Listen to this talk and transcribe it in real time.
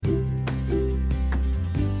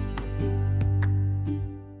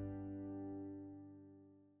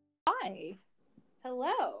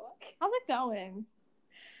Hello. How's it going?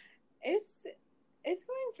 It's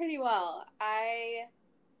going pretty well.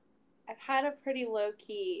 I've had a pretty low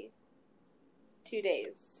key 2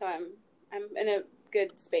 days, so I'm in a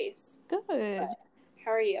good space. Good. But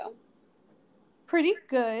how are you? Pretty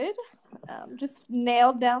good. Just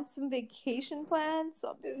nailed down some vacation plans, so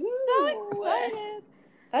I'm so excited.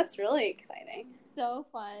 That's really exciting. So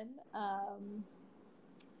fun.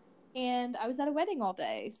 And I was at a wedding all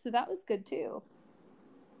day, so that was good too.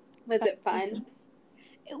 Was it fun?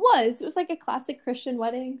 It was. It was like a classic Christian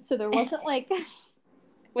wedding, so there wasn't like...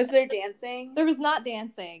 Was there dancing? There was not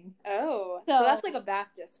dancing. Oh, so that's like a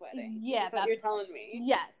Baptist wedding. Yeah, that's what you're telling me.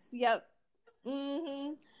 Yes. Yep.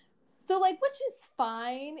 Mm-hmm. So like, which is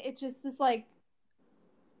fine. It just was like,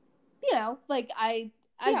 like I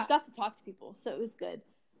got to talk to people, so it was good.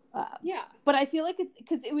 Yeah. But I feel like it's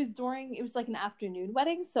because it was like an afternoon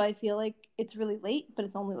wedding, so I feel like it's really late, but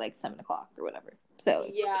it's only like 7:00 or whatever. So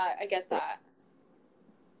yeah, I get that.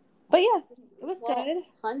 But yeah, it was good.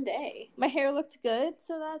 Fun day. My hair looked good,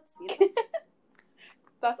 so that's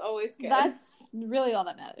that's always good. That's really all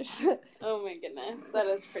that matters. Oh my goodness, that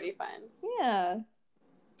is pretty fun. Yeah.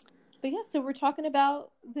 But yeah, so we're talking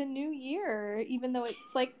about the new year, even though it's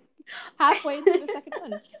like halfway into the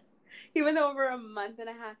second month. Even though we're a month and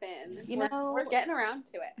a half in, we're getting around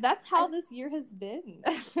to it. That's how this year has been.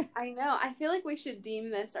 I know. I feel like we should deem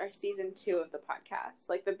this our season 2 of the podcast,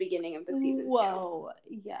 like the beginning of the season 2. Whoa,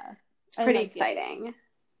 yeah. It's pretty exciting.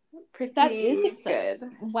 That is exciting.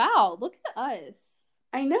 Good. Wow, look at us.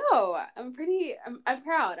 I know. I'm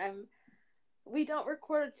proud. We don't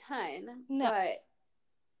record a ton, no.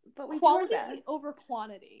 but we quality do our best. Over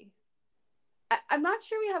quantity. I'm not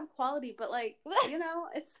sure we have quality, but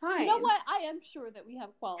it's fine. You know what? I am sure that we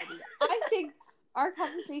have quality. I think our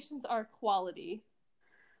conversations are quality.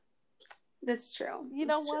 That's true. You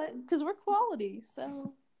know what? Because we're quality,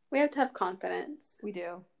 so we have to have confidence. We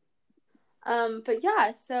do. But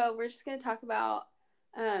yeah, so we're just gonna talk about.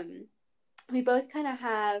 We both kind of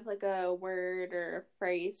have like a word or a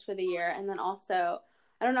phrase for the year, and then also,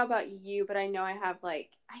 I don't know about you, but I know I have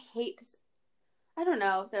like I don't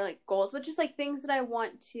know if they're like goals, but just like things that I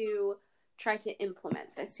want to try to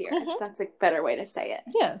implement this year. Mm-hmm. That's a better way to say it.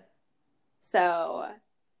 Yeah. So,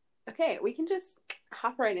 okay, we can just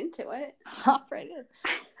hop right into it. Hop right in.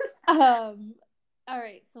 All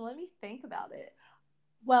right, so let me think about it.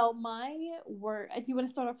 Well, my word, do you want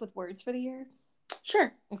to start off with words for the year?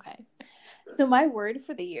 Sure. Okay. So my word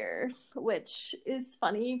for the year, which is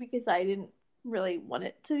funny because I didn't really want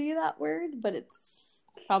it to be that word, but it's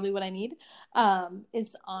probably what I need,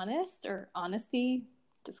 is honest or honesty,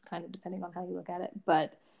 just kind of depending on how you look at it.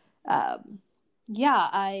 But yeah,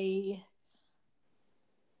 I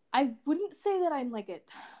wouldn't say that I'm like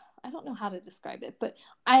I don't know how to describe it, but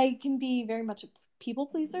I can be very much a people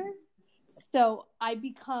pleaser. So I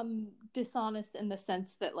become dishonest in the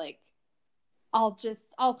sense that like I'll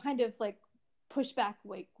kind of like push back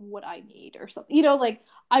like what I need or something. Like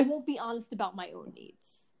I won't be honest about my own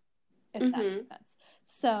needs, if that makes sense.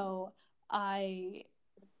 So I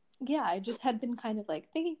just had been kind of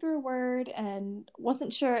like thinking through a word and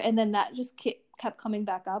wasn't sure, and then that just kept coming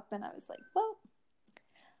back up, and I was like, well,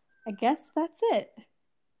 I guess that's it.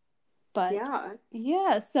 But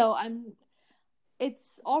yeah, so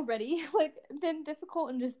it's already like been difficult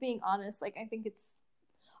in just being honest. Like I think it's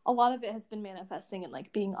a lot of it has been manifesting in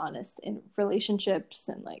like being honest in relationships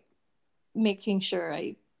and like making sure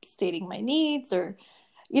I stating my needs, or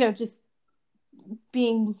just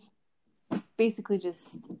being basically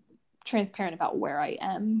just transparent about where I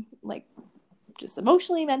am, like just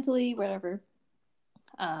emotionally, mentally, whatever,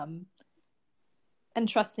 and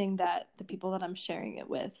trusting that the people that I'm sharing it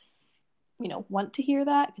with want to hear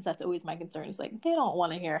that, because that's always my concern. Is like they don't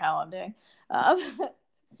want to hear how I'm doing.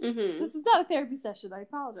 This is not a therapy session. I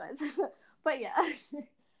apologize. But yeah,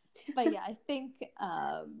 I think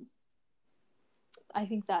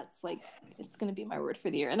that's like it's gonna be my word for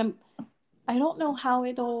the year, and I don't know how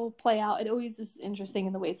it'll play out. It always is interesting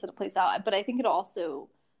in the ways that it plays out, but I think it'll also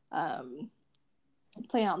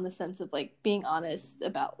play out in the sense of like being honest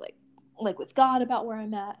about like with God about where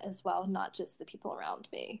I'm at as well, not just the people around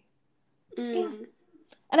me. Yeah.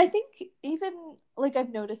 And I think even like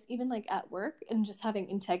I've noticed even like at work and just having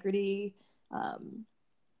integrity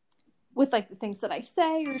with like the things that I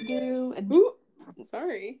say or do. And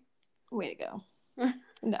sorry. Way to go.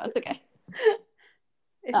 No, it's okay.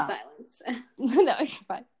 It's silenced. No, you're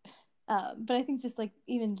fine. But I think just like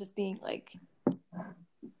even just being like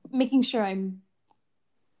making sure I'm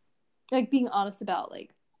like being honest about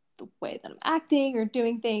like the way that I'm acting or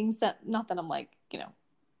doing things, that not that I'm like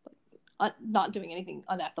not doing anything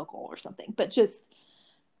unethical or something, but just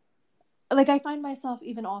like I find myself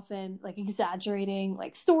even often like exaggerating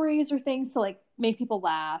like stories or things to like make people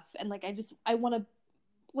laugh, and like I want to,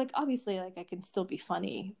 like, obviously like I can still be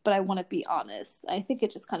funny, but I want to be honest. I think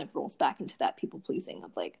it just kind of rolls back into that people pleasing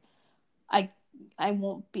of like I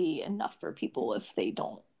won't be enough for people if they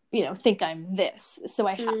don't, think I'm this, so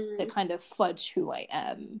I have to kind of fudge who I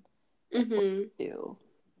am to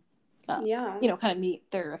kind of meet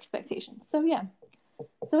their expectations. So yeah,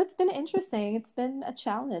 so it's been interesting. It's been a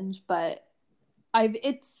challenge, but I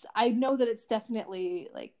know that it's definitely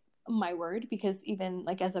like my word, because even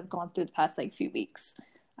like as I've gone through the past like few weeks,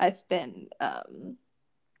 I've been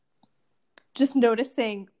just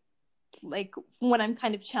noticing like when I'm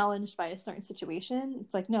kind of challenged by a certain situation,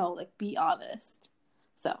 it's like, no, like be honest.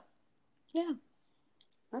 So yeah,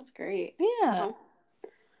 that's great. Yeah.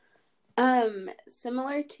 Wow.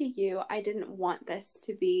 Similar to you, I didn't want this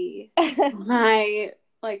to be my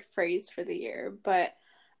like phrase for the year, but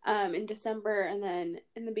in December and then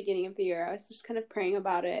in the beginning of the year, I was just kind of praying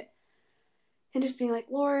about it and just being like,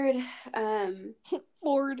 Lord,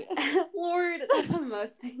 Lord, that's how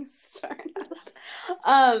most things start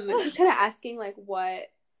out. Just kind of asking like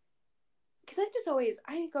what, because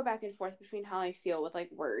I go back and forth between how I feel with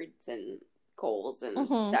like words and goals and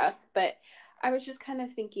stuff, but I was just kind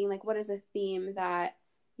of thinking like, what is a theme that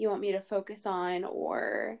you want me to focus on,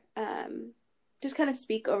 or just kind of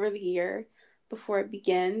speak over the year before it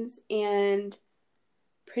begins. And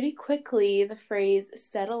pretty quickly the phrase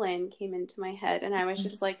settle in came into my head, and I was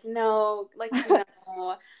just like, no,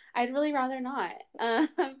 I'd really rather not.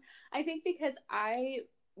 I think because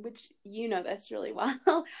which you know this really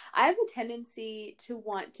well, I have a tendency to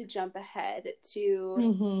want to jump ahead,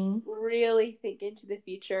 to really think into the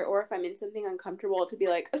future, or if I'm in something uncomfortable, to be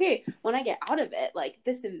like, okay, when I get out of it, like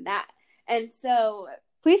this and that. And so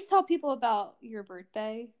please tell people about your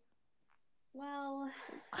birthday. Well,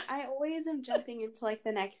 I always am jumping into like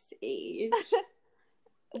the next age.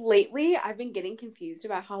 Lately, I've been getting confused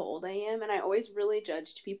about how old I am, and I always really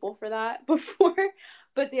judged people for that before.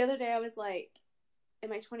 But the other day I was like,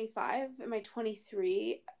 am I 25? Am I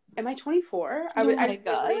 23? Am I 24? I really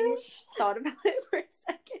thought about it for a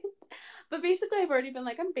second. But basically, I've already been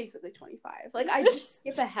like, I'm basically 25. Like, I just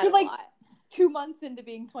skip ahead You're like a lot. 2 months into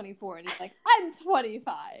being 24, and you're like, I'm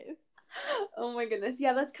 25. Oh my goodness.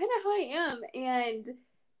 Yeah, that's kind of how I am. And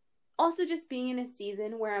also just being in a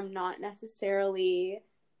season where I'm not necessarily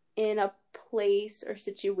in a place or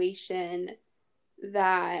situation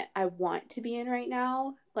that I want to be in right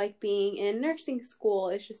now. Like being in nursing school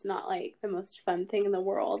is just not like the most fun thing in the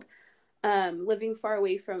world. Living far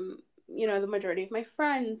away from, the majority of my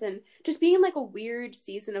friends, and just being in like a weird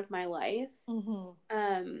season of my life.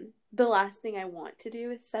 The last thing I want to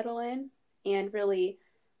do is settle in and really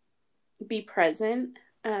be present,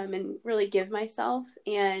 and really give myself.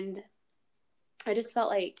 And I just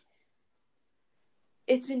felt like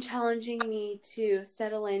it's been challenging me to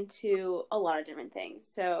settle into a lot of different things.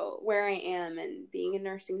 So where I am, and being in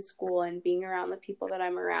nursing school, and being around the people that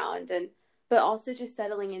I'm around, but also just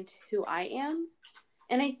settling into who I am.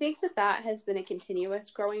 And I think that has been a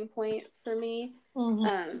continuous growing point for me.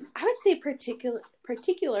 I would say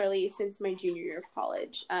particularly since my junior year of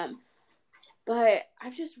college. But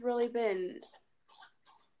I've just really been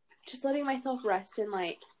just letting myself rest in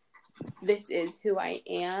like, this is who I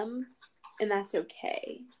am, and that's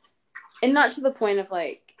okay. And not to the point of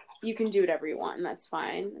like, you can do whatever you want and that's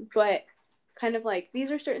fine, but kind of like,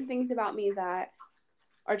 these are certain things about me that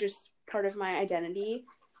are just part of my identity,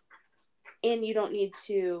 and you don't need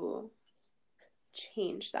to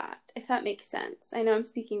change that, if that makes sense. I know I'm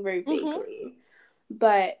speaking very vaguely,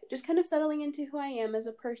 but just kind of settling into who I am as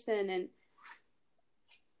a person. And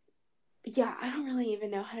yeah, I don't really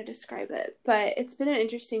even know how to describe it, but it's been an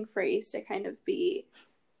interesting phrase to kind of be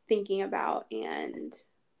thinking about and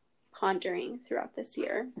pondering throughout this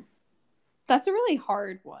year. That's a really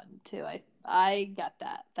hard one too. I get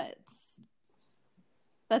that.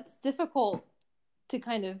 That's difficult to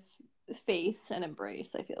kind of face and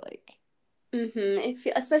embrace, I feel like.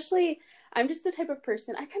 Especially, I'm just the type of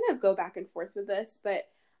person, I kind of go back and forth with this, but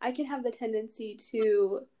I can have the tendency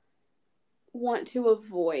to want to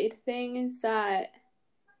avoid things that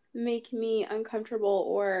make me uncomfortable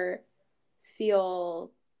or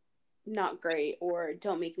feel not great or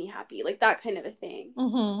don't make me happy, like that kind of a thing.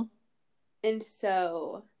 And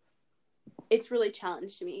so it's really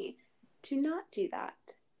challenged me to not do that.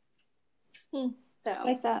 So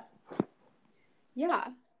like that. Yeah.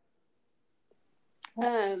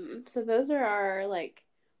 So those are our like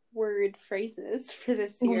word phrases for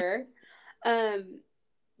this year.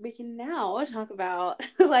 we can now talk about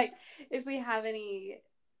like if we have any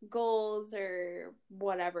goals or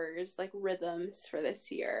whatever's like rhythms for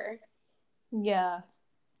this year. Yeah.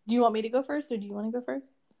 Do you want me to go first or do you want to go first?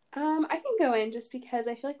 I can go in just because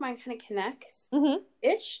I feel like mine kind of connects Mm-hmm.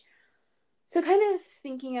 ish. So kind of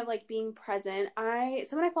thinking of like being present.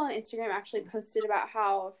 Someone I follow on Instagram actually posted about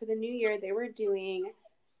how for the new year they were doing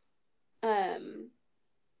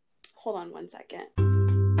hold on one second.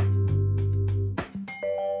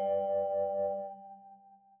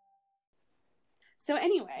 So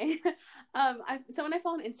anyway, someone I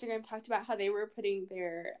follow on Instagram talked about how they were putting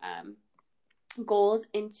their goals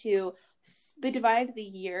into, they divided the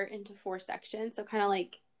year into 4 sections. So kind of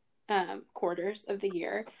like quarters of the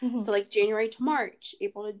year. Mm-hmm. So like January to March,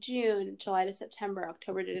 April to June, July to September,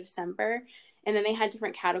 October to December. And then they had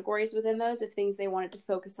different categories within those of things they wanted to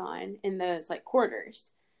focus on in those like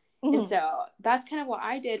quarters. Mm-hmm. And so that's kind of what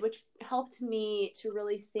I did, which helped me to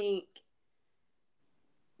really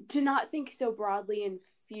to not think so broadly and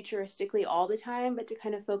futuristically all the time, but to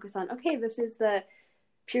kind of focus on, okay, this is the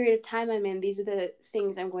period of time I'm in. These are the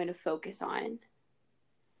things I'm going to focus on.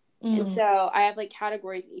 And so I have like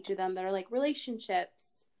categories in each of them that are like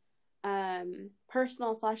relationships,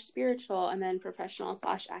 personal / spiritual, and then professional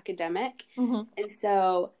 / academic. Mm-hmm. And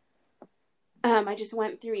so I just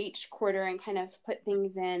went through each quarter and kind of put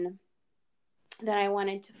things in that I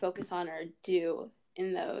wanted to focus on or do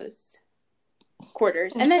in those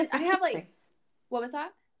quarters. And then I have like, what was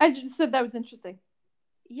that? I just said that was interesting.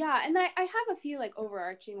 Yeah, and then I have a few like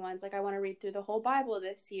overarching ones. Like I want to read through the whole Bible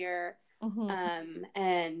this year,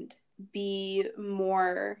 and be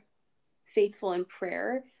more faithful in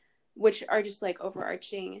prayer, which are just like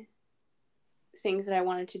overarching things that I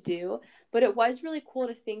wanted to do. But it was really cool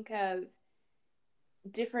to think of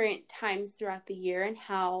different times throughout the year and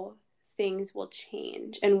how things will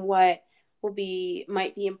change and what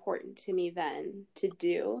might be important to me then to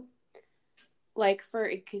do. Like for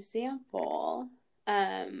example,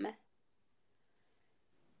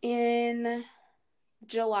 in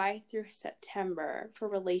July through September for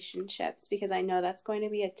relationships, because I know that's going to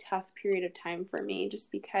be a tough period of time for me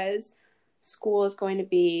just because school is going to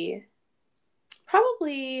be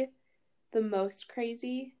probably the most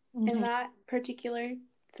crazy in that particular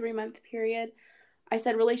 3-month period. I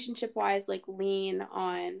said relationship wise, like lean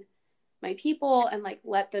on my people and like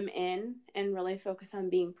let them in and really focus on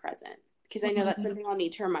being present, because I know that's something I'll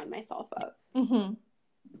need to remind myself of.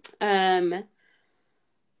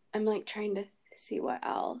 I'm like trying to see what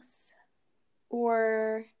else.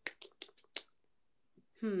 Or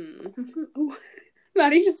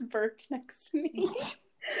Maddie just burped next to me.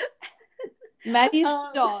 Maddie's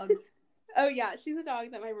dog. Oh yeah, she's a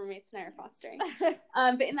dog that my roommates and I are fostering.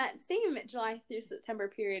 But in that same July through September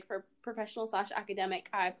period for professional / academic,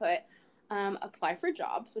 I put apply for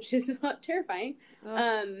jobs, which is not terrifying.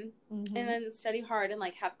 And then study hard and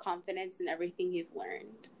like have confidence in everything you've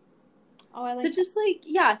learned. Oh, I like that. Just like,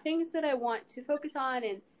 yeah, things that I want to focus on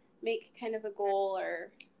and make kind of a goal or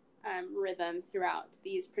rhythm throughout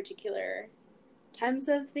these particular times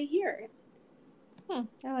of the year. I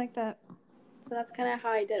like that. So that's kind of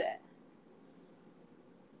how I did it.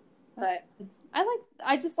 But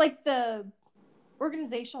I just like the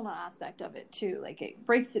organizational aspect of it too. Like it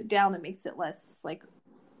breaks it down and makes it less like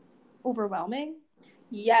overwhelming.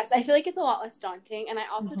 Yes, I feel like it's a lot less daunting, and I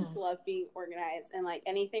also just love being organized, and like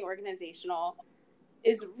anything organizational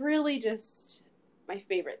is really just my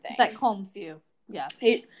favorite thing. That calms you. Yeah.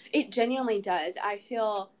 It genuinely does. I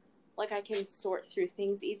feel like I can sort through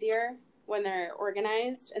things easier when they're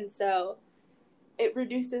organized, and so it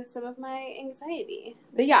reduces some of my anxiety.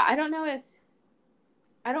 But yeah, I don't know if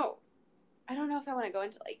I want to go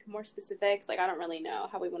into like more specifics. Like I don't really know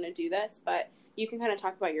how we want to do this, but you can kind of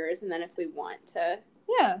talk about yours, and then if we want to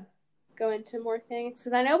go into more things,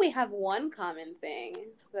 because I know we have one common thing.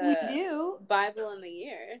 We do. Bible in the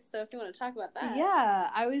year. So if you want to talk about that. Yeah,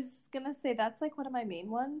 I was gonna say that's like one of my main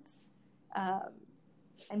ones.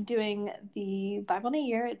 I'm doing the Bible in a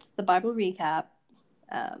year. It's the Bible recap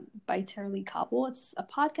by Tara-Leigh Cobble. It's a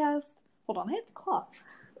podcast. Hold on, I have to cough.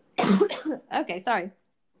 Okay, sorry.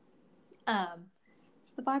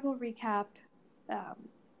 It's the Bible recap,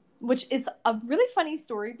 which is a really funny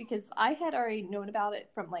story because I had already known about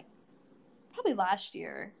it from like probably last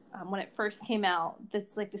year when it first came out.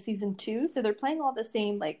 This is like the season 2, so they're playing all the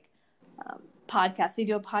same like podcasts. They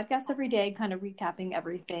do a podcast every day, kind of recapping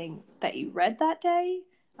everything that you read that day,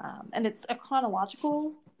 and it's a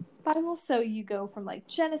chronological Bible. So you go from like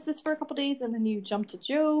Genesis for a couple days, and then you jump to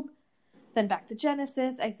Job, then back to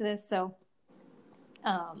Genesis, Exodus. So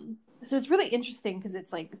it's really interesting because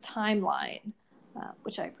it's like a timeline,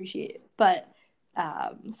 which I appreciate. But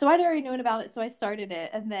So I'd already known about it, so I started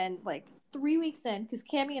it, and then like 3 weeks in, because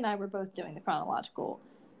Cammie and I were both doing the chronological.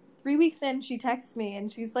 3 weeks in, she texts me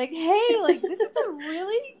and she's like, "Hey, like this is a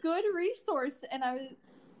really good resource," and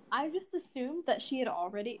I just assumed that she had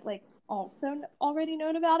already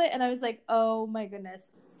known about it, and I was like, "Oh my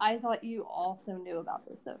goodness, I thought you also knew about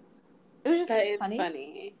this." So it was just That is funny.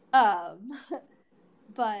 funny.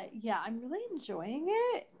 But yeah, I'm really enjoying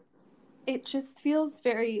it. It just feels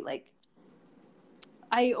very like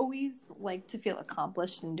I always like to feel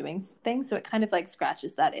accomplished in doing things, so it kind of like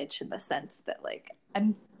scratches that itch in the sense that like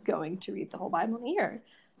I'm going to read the whole Bible in a year.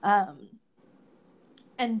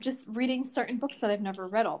 And just reading certain books that I've never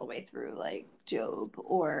read all the way through, like Job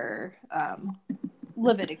or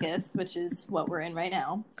Leviticus, which is what we're in right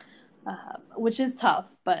now, which is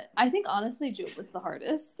tough. But I think honestly, Job was the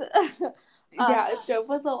hardest. Yeah, Job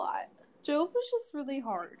was a lot. Job was just really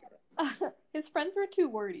hard. His friends were too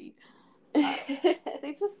wordy.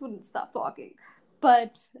 They just wouldn't stop talking.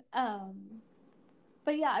 But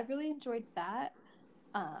yeah, I really enjoyed that.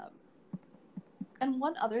 And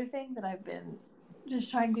one other thing that I've been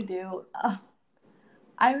just trying to do,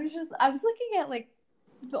 I was looking at like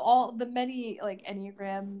all the many like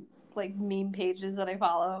Enneagram like meme pages that I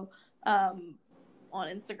follow on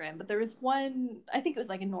Instagram, but there was one, I think it was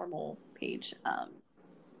like a normal page,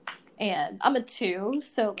 and I'm a 2,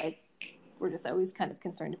 so like we're just always kind of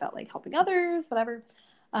concerned about like helping others, whatever.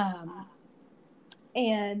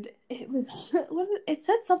 And it was it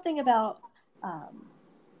said something about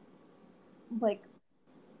like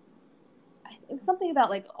it was something about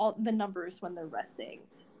like all the numbers when they're resting,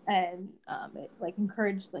 and it like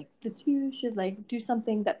encouraged like the 2 should like do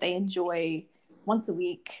something that they enjoy once a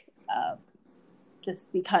week,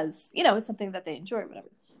 just because it's something that they enjoy or whatever.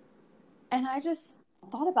 And I just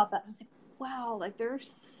thought about that. I was like, wow, like there are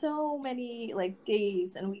so many like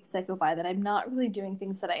days and weeks that go by that I'm not really doing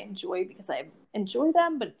things that I enjoy because I enjoy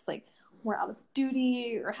them, but it's like more out of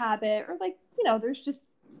duty or habit, or like there's just,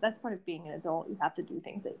 that's part of being an adult. You have to do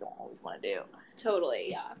things that you don't always want to do. Totally,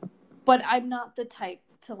 yeah. But I'm not the type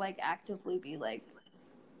to like actively be like,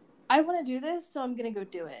 I want to do this, so I'm gonna go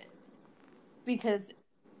do it. Because,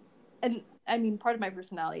 and I mean, part of my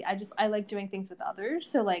personality, I like doing things with others.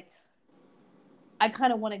 So like, I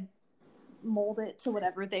kind of want to mold it to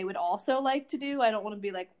whatever they would also like to do. I don't want to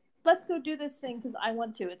be like, let's go do this thing because I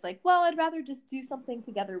want to. It's like, well, I'd rather just do something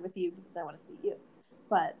together with you because I want to see you.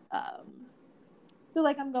 But so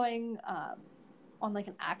like I'm going on like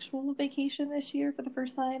an actual vacation this year for the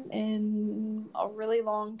first time in a really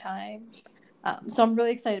long time. So I'm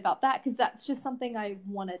really excited about that because that's just something I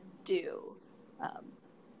want to do,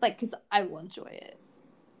 like because I will enjoy it.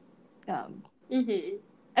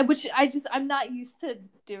 And which I'm not used to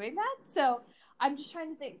doing that, so I'm just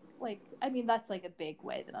trying to think, like, I mean, that's like a big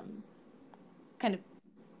way that I'm kind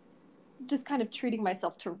of treating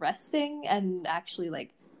myself to resting and actually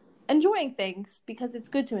like enjoying things, because it's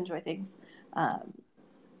good to enjoy things,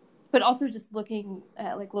 but also just looking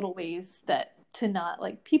at like little ways that to not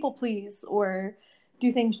like people please or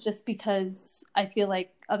do things just because I feel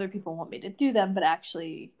like other people want me to do them, but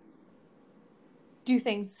actually do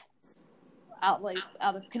things out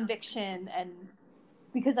of conviction and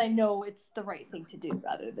because I know it's the right thing to do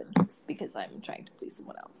rather than just because I'm trying to please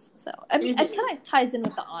someone else. So I mean, it kind of ties in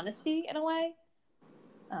with the honesty in a way,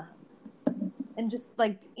 and just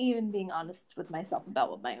like even being honest with myself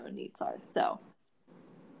about what my own needs are. So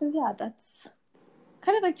yeah, that's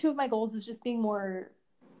kind of like 2 of my goals, is just being more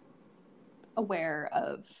aware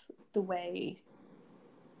of the way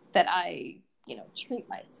that I treat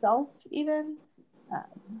myself even.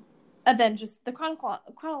 And then just the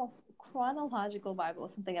chronological Bible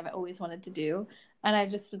is something I've always wanted to do, and I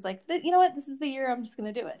just was like, you know what, this is the year I'm just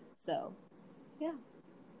gonna do it. So yeah,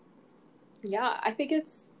 I think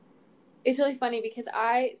it's really funny because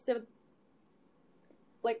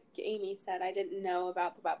like Amy said, I didn't know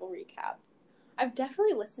about the Bible recap. I've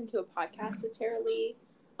definitely listened to a podcast with Tara Lee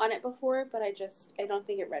on it before, but I don't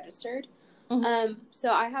think it registered.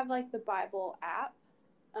 So I have like the Bible app,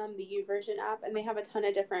 the YouVersion app, and they have a ton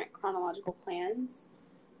of different chronological plans.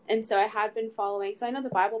 And so I had been following. So I know the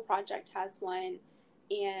Bible Project has one,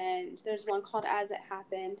 and there's one called As It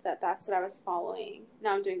Happened. That's what I was following.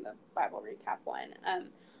 Now I'm doing the Bible recap one.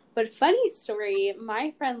 But funny story,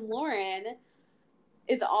 my friend Lauren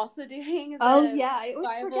is also doing the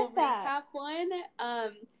Bible recap one.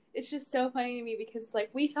 It's just so funny to me because like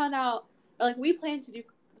we found out, or like we planned to do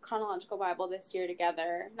chronological Bible this year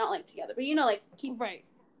together. Not like together, but like right.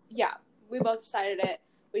 Yeah, we both decided it.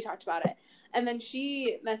 We talked about it. And then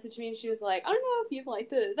she messaged me and she was like, I don't know if you've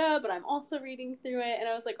liked it, but I'm also reading through it. And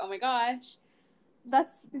I was like, oh my gosh.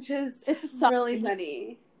 which is it's a really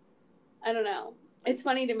funny. I don't know. It's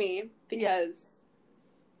funny to me because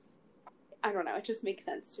I don't know. It just makes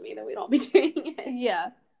sense to me that we'd all be doing it. Yeah.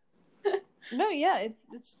 No, yeah.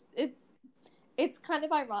 It's kind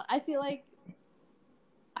of ironic. I feel like,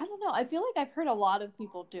 I don't know. I feel like I've heard a lot of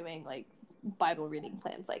people doing like Bible reading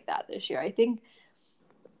plans like that this year. I think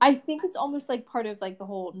it's almost like part of like the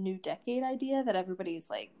whole new decade idea that everybody's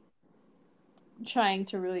like trying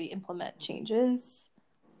to really implement changes.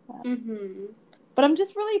 Mm-hmm. But I'm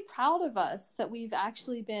just really proud of us that we've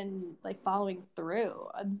actually been like following through.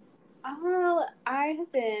 Well, I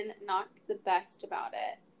have been not the best about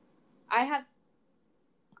it.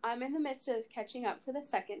 I'm in the midst of catching up for the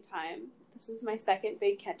second time. This is my second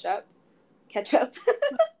big catch-up. I don't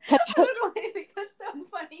know why I think that's so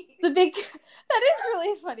funny. That is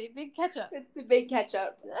really funny. Big catch-up. It's the big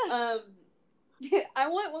catch-up. I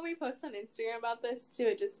want, when we post on Instagram about this, to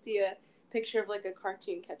it just be a picture of like a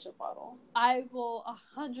cartoon ketchup bottle. I will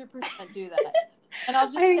 100% do that. And I'll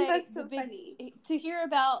just I think say, that's so funny. To hear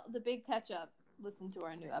about the big catch-up, listen to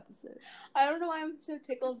our new episode. I don't know why I'm so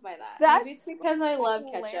tickled by that. Maybe it's because I love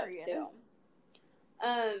hilarious. ketchup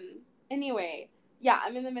too. Anyway, yeah,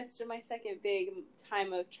 I'm in the midst of my second big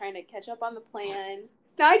time of trying to catch up on the plan.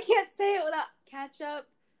 Now I can't say it without catch up.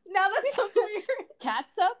 Now that sounds weird.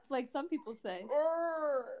 Cats up, like some people say.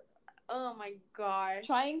 Oh my gosh.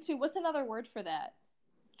 Trying to, what's another word for that?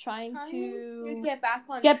 Trying to get back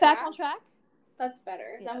on track. That's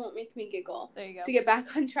better. Yeah. That won't make me giggle. There you go. To get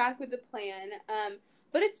back on track with the plan.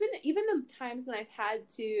 But it's been, even the times when I've had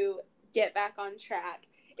to get back on track,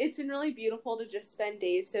 it's been really beautiful to just spend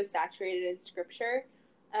days so saturated in scripture.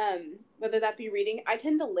 Whether that be reading. I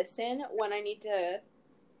tend to listen when I need to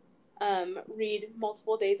read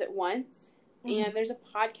multiple days at once. Mm-hmm. And there's a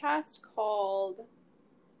podcast called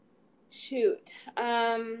hold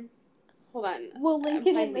on. We'll link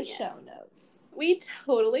it in the show notes. We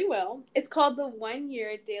totally will. It's called the 1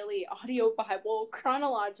 Year Daily Audio Bible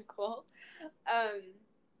Chronological.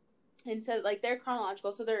 And so like they're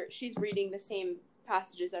chronological, so she's reading the same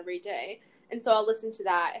passages every day. And so I'll listen to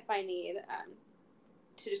that if I need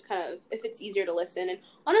to just kind of, if it's easier to listen. And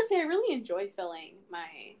honestly, I really enjoy filling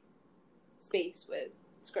my space with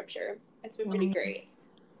scripture. It's been pretty great.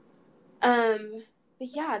 But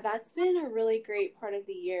yeah, that's been a really great part of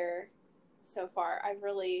the year so far. I've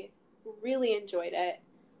really, really enjoyed it.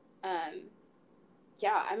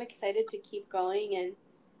 Yeah, I'm excited to keep going and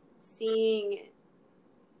seeing,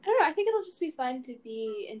 I don't know, I think it'll just be fun to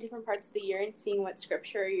be in different parts of the year and seeing what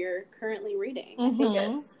scripture you're currently reading. Mm-hmm. I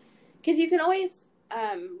think it's, because you can always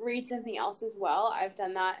read something else as well. I've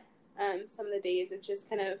done that some of the days of just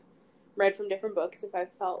kind of read from different books if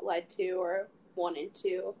I've felt led to or wanted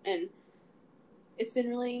to, and it's been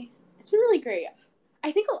really great.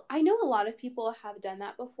 I know a lot of people have done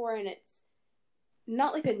that before, and it's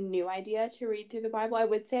not like a new idea to read through the Bible. I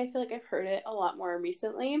would say I feel like I've heard it a lot more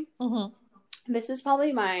recently. Mm-hmm. This is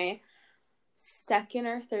probably my second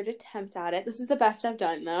or third attempt at it. This is the best I've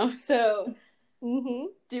done though, so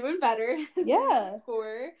doing better. Yeah.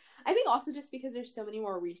 I think also just because there's so many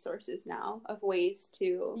more resources now of ways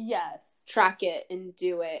to track it and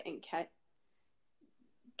do it and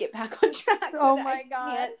get back on track. Oh my God.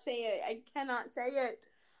 I can't say it. I cannot say it.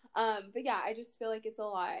 But yeah, I just feel like it's a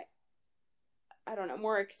lot, I don't know,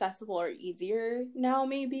 more accessible or easier now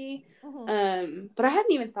maybe. Mm-hmm. But I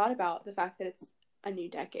hadn't even thought about the fact that it's a new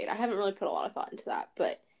decade. I haven't really put a lot of thought into that,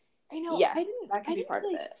 but I know. Yes, I didn't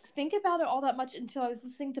really think about it all that much until I was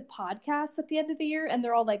listening to podcasts at the end of the year, and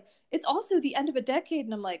they're all like, it's also the end of a decade,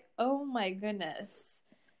 and I'm like, oh my goodness.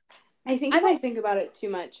 I think if I think about it too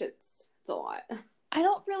much, it's a lot. I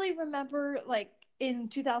don't really remember, like, in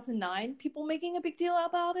 2009, people making a big deal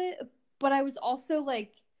about it, but I was also,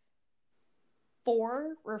 like,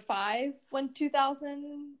 4 or 5 when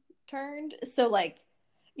 2000 turned, so, like,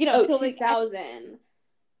 you know. Oh, 2000.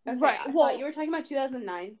 Okay, right. I thought you were talking about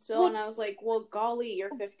 2009 still, and I was like, well, golly, you're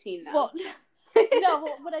 15 now. Well, no,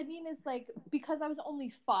 what I mean is, like, because I was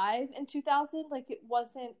only 5 in 2000, like, it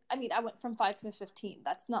wasn't, I mean, I went from 5 to 15.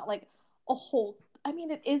 That's not, like, a whole, I mean,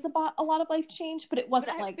 it is about a lot of life change, but it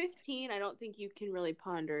wasn't, but at like... 15, I don't think you can really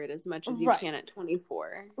ponder it as much as you can at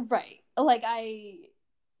 24. Right. Like,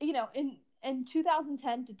 you know, in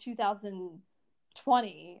 2010 to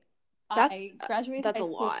 2020... I graduated high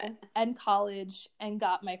school and college and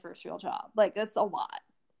got my first real job. Like, that's a lot.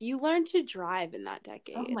 You learned to drive in that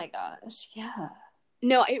decade. Oh my gosh, yeah.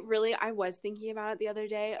 No, I was thinking about it the other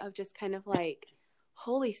day of just kind of like,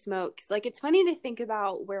 holy smokes. Like, it's funny to think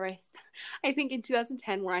about where I think in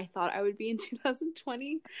 2010 where I thought I would be in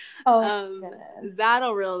 2020. Oh, goodness.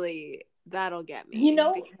 That'll get me. You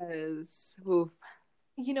know, because, oof.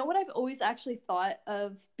 You know what I've always actually thought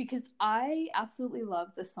of, because I absolutely love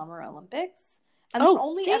the Summer Olympics, and they're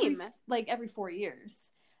only same. every 4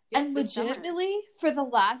 years. Yep, And this summer. legitimately, for the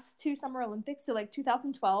last two Summer Olympics, so like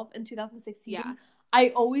 2012 and 2016, Yeah. I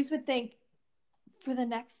always would think, for the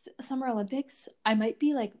next Summer Olympics, I might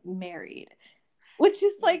be like married, which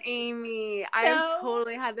is like Amy, so I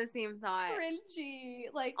totally had the same thought.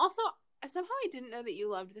 cringy. Like, Also, somehow I didn't know that you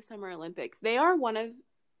loved the Summer Olympics. They are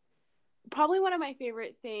probably one of my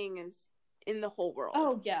favorite things in the whole world.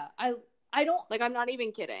 oh yeah, I don't like. I'm not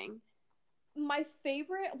even kidding. One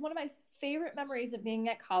of my favorite memories of being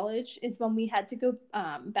at college is when we had to go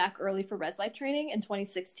back early for Res Life training in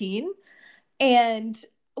 2016, and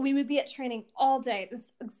we would be at training all day. It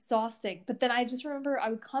was exhausting. But then I just remember I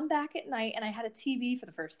would come back at night, and I had a TV for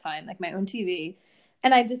the first time, like my own TV,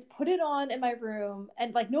 and I just put it on in my room,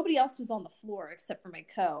 and like nobody else was on the floor except for my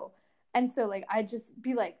co. And so like I'd just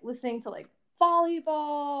be like listening to like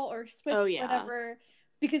volleyball or swim, whatever,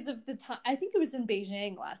 because of the time. I think it was in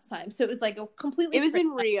Beijing last time, so it was like a completely. It was in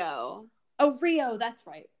Rio. Oh, Rio, that's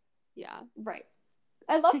right. Yeah, right.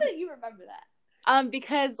 I love that you remember that.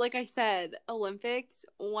 Because like I said, Olympics,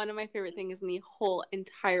 one of my favorite things in the whole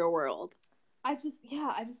entire world. I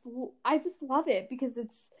just love it because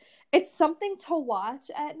it's something to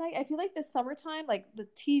watch at night. I feel like the summertime, like the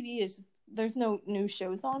TV is just, there's no new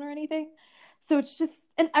shows on or anything, so it's just,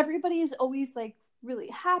 and everybody is always like really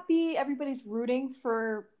happy. Everybody's rooting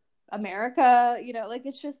for America, like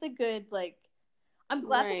it's just a good, like, I'm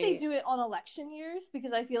glad that they do it on election years,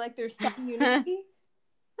 because I feel like there's some unity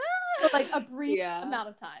for like a brief amount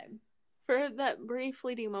of time. For that brief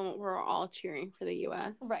fleeting moment, we're all cheering for the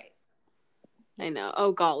U.S. Right. I know.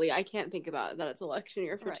 Oh golly, I can't think about that it's election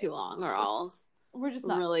year for too long, or we're just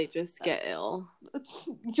not really just get ill.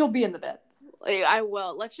 You'll be in the bed. I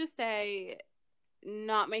will. Let's just say,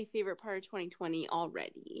 not my favorite part of 2020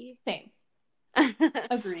 already. Same.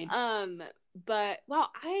 Agreed. But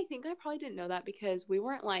I think I probably didn't know that because we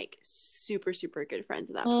weren't like super super good friends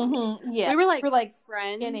at that point. Yeah, we were like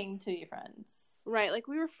friends, getting to be friends, right? Like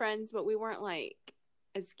we were friends, but we weren't like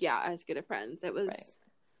as good of friends. It was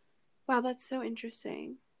wow, that's so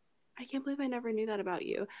interesting. I can't believe I never knew that about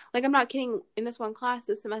you. Like, I'm not kidding. In this one class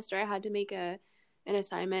this semester, I had to make an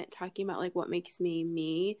assignment talking about like what makes me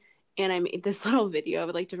me, and I made this little video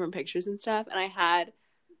with like different pictures and stuff, and I had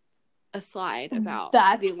a slide about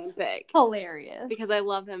the Olympics. Hilarious. Because I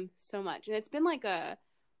love them so much. And it's been like a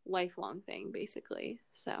lifelong thing, basically.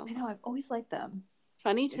 So I know, I've always liked them.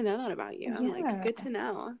 Funny to know that about you. I'm like, good to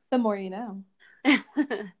know. The more you know.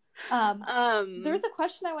 There was a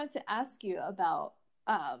question I wanted to ask you about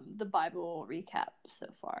the Bible recap so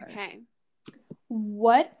far. Okay.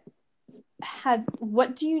 What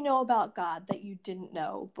do you know about God that you didn't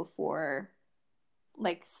know before,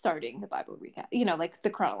 like, starting the Bible recap? Like the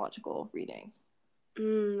chronological reading.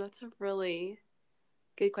 That's a really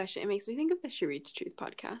good question. It makes me think of the She Reads Truth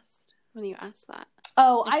podcast when you ask that.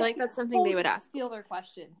 Oh, I feel like that's something they would ask. Steal their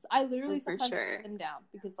questions. I literally sometimes write them down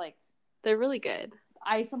because, like, they're really good.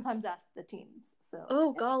 I sometimes ask the teens. So.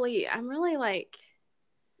 Oh golly, I'm really like,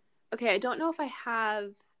 okay, I don't know if I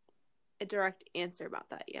have a direct answer about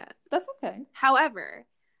that yet. That's okay. However,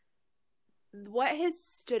 what has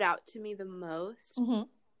stood out to me the most,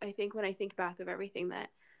 I think, when I think back of everything that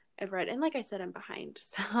I've read, and like I said, I'm behind,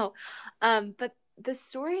 so, but the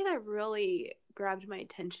story that really grabbed my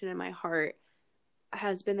attention and my heart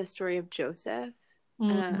has been the story of Joseph.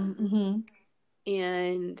 And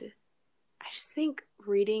I just think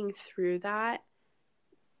reading through that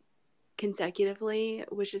consecutively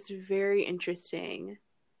was just very interesting.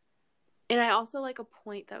 And I also like a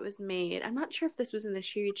point that was made. I'm not sure if this was in the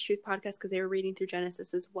She Reads Truth podcast because they were reading through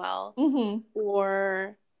Genesis as well.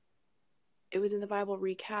 Or it was in the Bible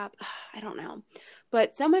recap. I don't know.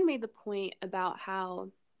 But someone made the point about how,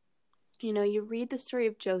 you read the story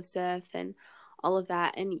of Joseph and all of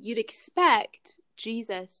that, and you'd expect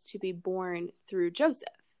Jesus to be born through Joseph,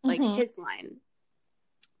 like his line.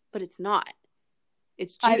 But it's not.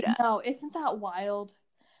 It's Judah. I know. Isn't that wild?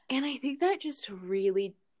 And I think that just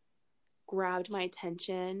really grabbed my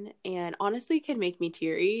attention and honestly can make me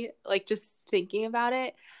teary, like, just thinking about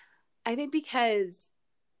it. I think because,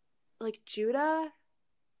 like, Judah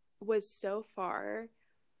was so far,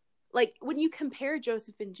 like, when you compare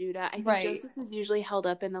Joseph and Judah, I think Joseph is usually held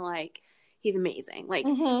up in the, like, he's amazing. Like,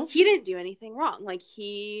 he didn't do anything wrong. Like,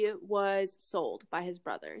 he was sold by his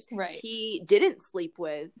brothers. He didn't sleep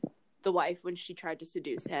with the wife when she tried to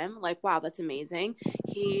seduce him. Like, wow, that's amazing.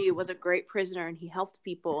 He was a great prisoner and he helped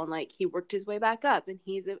people and, like, he worked his way back up and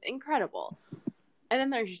he's incredible. And then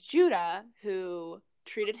there's Judah, who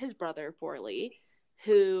treated his brother poorly,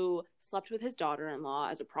 who slept with his daughter-in-law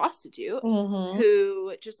as a prostitute, Mm-hmm.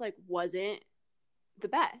 who just like wasn't the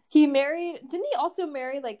best. Didn't he also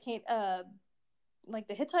marry like like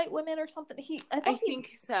the Hittite women or something? I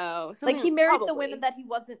think so. Like he married probably the women that he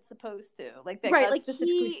wasn't supposed to. Like that right, God like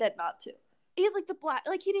specifically said not to. He's like the black,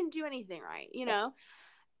 like he didn't do anything right, you know?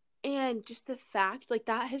 And just the fact, like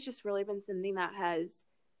that has just really been something that has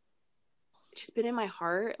just been in my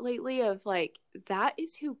heart lately of like, that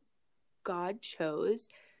is who God chose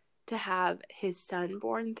to have his son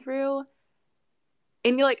born through.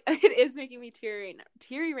 And you're like, it is making me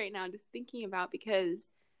teary right now just thinking about,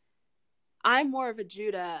 because I'm more of a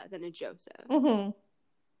Judah than a Joseph. Mm-hmm.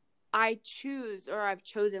 I've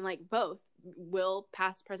chosen like both, will,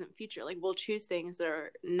 past, present, future. Like we'll choose things that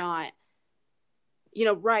are not, you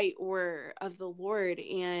know, right or of the Lord,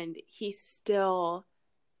 and he still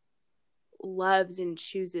loves and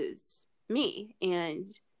chooses me.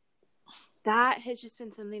 And that has just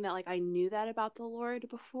been something that like I knew that about the Lord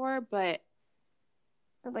before, but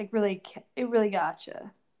like it really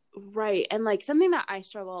gotcha. Right. And like something that I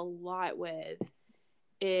struggle a lot with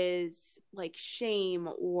is like shame,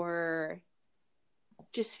 or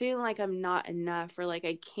just feeling like I'm not enough, or like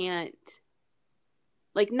I can't,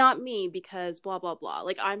 like not me because blah blah blah,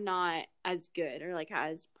 like I'm not as good or like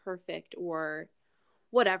as perfect or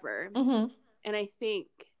whatever. Mm-hmm. And I think,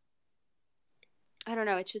 I don't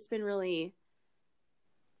know, it's been really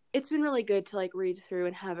good to like read through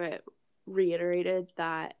and have it reiterated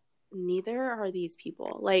that neither are these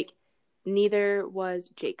people. Like neither was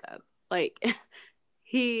Jacob. Like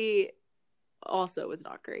he also was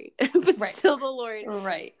not great, but right. Still the Lord,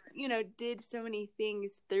 right, you know, did so many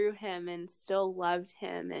things through him and still loved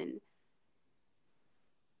him and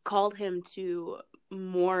called him to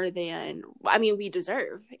more than, I mean, we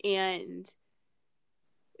deserve. And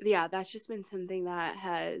yeah, that's just been something that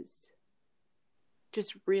has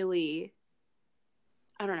just really,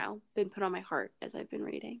 I don't know, been put on my heart as I've been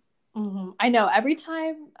reading. Mm-hmm. I know.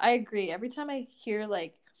 I agree. Every time I hear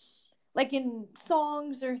like in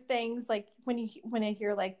songs or things, like when I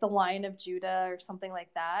hear like the Lion of Judah or something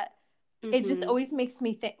like that, mm-hmm. It just always makes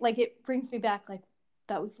me think, like it brings me back, like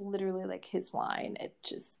that was literally like his line. It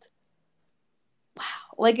just, wow,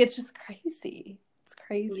 like it's just crazy. It's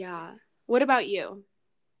crazy. Yeah. What about you?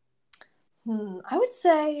 I would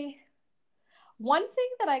say one thing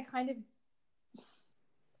that I kind of,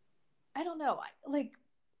 I don't know,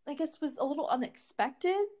 I guess was a little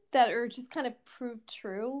unexpected that, or just kind of proved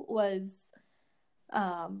true, was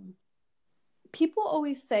people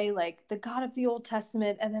always say like the God of the Old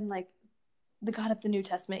Testament and then like the God of the New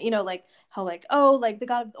Testament, you know, like how like, oh, like the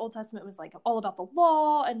God of the Old Testament was like all about the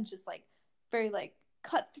law and just like very like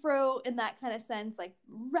cutthroat in that kind of sense, like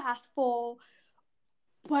wrathful.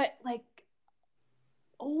 But like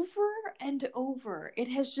over and over, it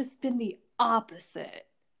has just been the opposite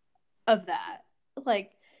of that.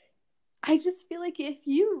 Like, I just feel like if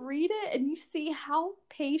you read it and you see how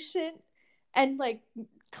patient and like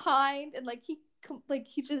kind and like he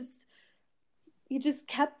just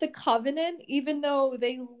kept the covenant, even though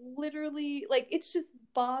they literally, like, it just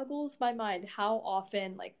boggles my mind how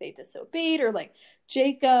often like they disobeyed, or like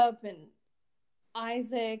Jacob and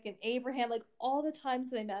Isaac and Abraham, like all the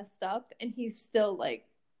times they messed up, and he's still like,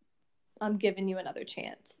 I'm giving you another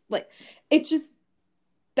chance. Like, it just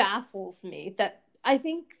baffles me that I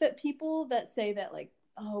think that people that say that like,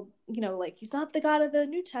 oh, you know, like he's not the God of the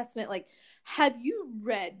New Testament, like, have you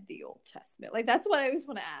read the Old Testament? Like, that's what I always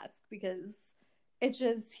want to ask, because it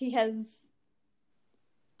just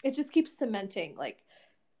keeps cementing like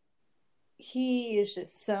he is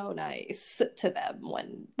just so nice to them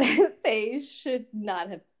when they should not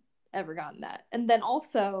have ever gotten that. And then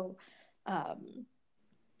also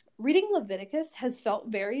reading Leviticus has felt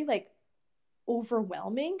very like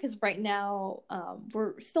overwhelming, because right now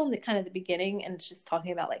we're still in the kind of the beginning, and it's just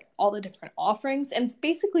talking about like all the different offerings, and it's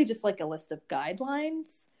basically just like a list of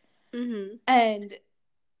guidelines. Mm-hmm. And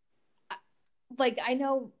like, I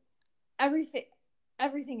know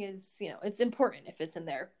everything is, you know, it's important if it's in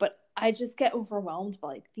there, but I just get overwhelmed by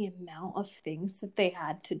like the amount of things that they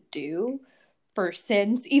had to do for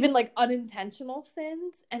sins, even like unintentional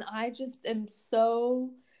sins. And I just am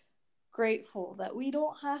so grateful that we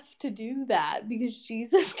don't have to do that, because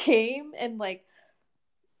Jesus came, and like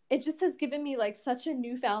it just has given me like such a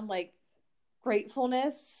newfound like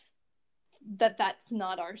gratefulness that that's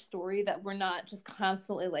not our story, that we're not just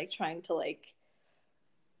constantly like trying to like,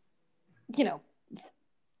 you know,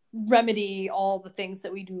 remedy all the things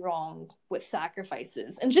that we do wrong with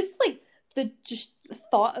sacrifices. And just like the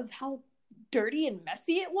thought of how dirty and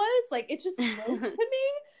messy it was, like it just floats to me.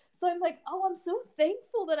 So I'm like, oh, I'm so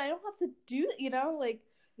thankful that I don't have to do that, like,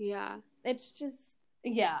 Yeah. it's just,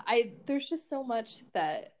 there's just so much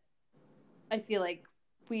that I feel like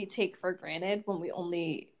we take for granted when we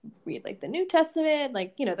only read like the New Testament,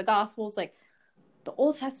 like, the Gospels. Like, the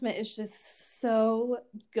Old Testament is just so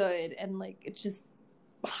good, and like it just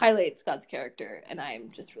highlights God's character, and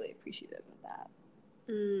I'm just really appreciative of that.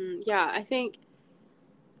 Yeah, I think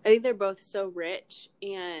they're both so rich,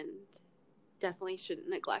 and definitely shouldn't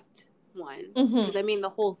neglect one, because I mean the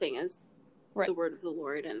whole thing is the word of the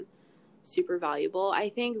Lord and super valuable.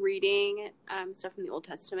 I think reading stuff from the Old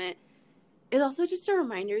Testament is also just a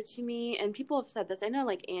reminder to me, and people have said this, I know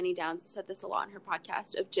like Annie Downs has said this a lot in her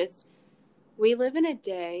podcast, of just, we live in a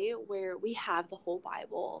day where we have the whole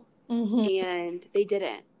Bible, and they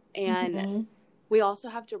didn't, and we also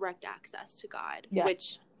have direct access to God,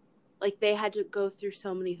 which, like, they had to go through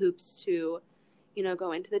so many hoops to,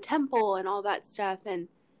 go into the temple and all that stuff, and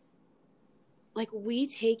like, we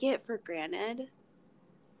take it for granted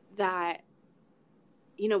that,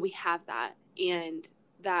 we have that, and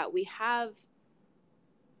that we have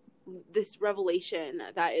this revelation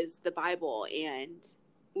that is the Bible, and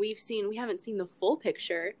we haven't seen the full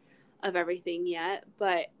picture of everything yet,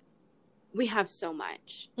 but we have so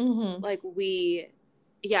much. Like, I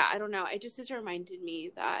don't know. It just has reminded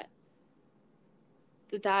me that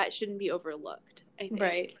shouldn't be overlooked, I think.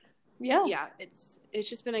 Right. Yeah. It's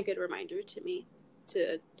just been a good reminder to me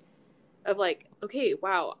of like, okay,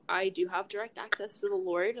 wow, I do have direct access to the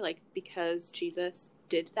Lord, like, because Jesus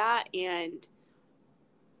did that, and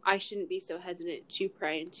I shouldn't be so hesitant to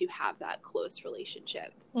pray and to have that close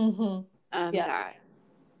relationship. That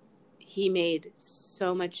he made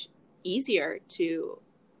so much easier to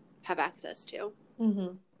have access to.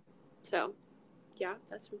 So, yeah,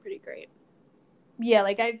 that's been pretty great. Yeah,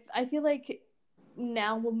 like I feel like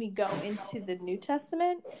now when we go into the New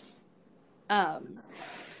Testament, are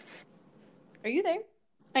you there?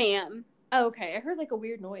 I am. Oh, okay. I heard like a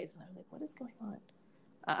weird noise, and I was like, "What is going on?"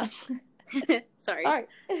 Sorry. All right.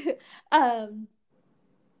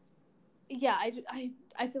 Yeah,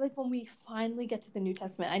 I feel like when we finally get to the New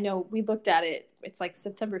Testament, I know we looked at it. It's like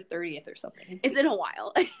September 30th or something. It's in a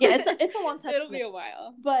while. Yeah, it's a long time. It'll be a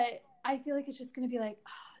while. But I feel like it's just gonna be like,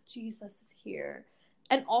 Jesus is here,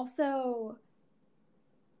 and also,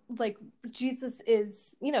 like, Jesus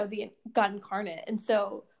is, the God incarnate, and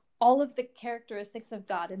so all of the characteristics of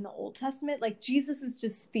God in the Old Testament, like, Jesus is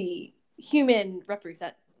just the human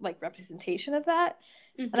representation of that.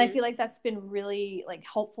 And I feel like that's been really, like,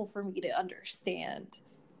 helpful for me to understand,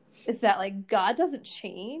 is that, like, God doesn't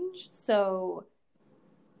change, so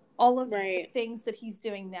all of the things that he's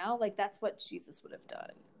doing now, like, that's what Jesus would have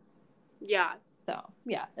done. Yeah. So,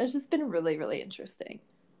 yeah, it's just been really, really interesting.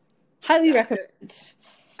 Highly recommend.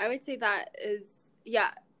 I would say that is,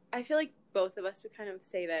 I feel like both of us would kind of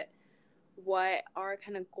say that what our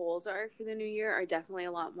kind of goals are for the new year are definitely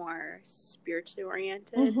a lot more spiritually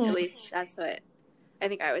oriented. At least that's what I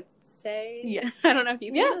think I would say. Yeah. I don't know if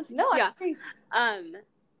you think no, I agree.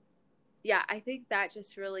 I think that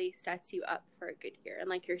just really sets you up for a good year. And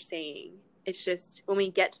like you're saying, it's just when we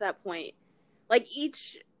get to that point, like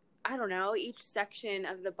each section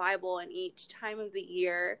of the Bible and each time of the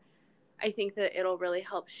year, I think that it'll really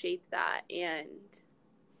help shape that. And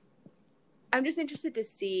I'm just interested to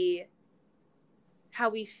see how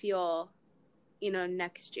we feel,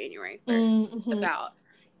 next January 1st about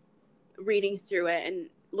reading through it and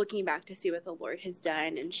looking back to see what the Lord has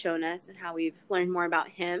done and shown us and how we've learned more about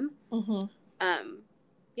him. I'm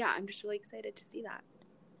just really excited to see that.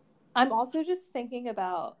 I'm also just thinking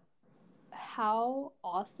about how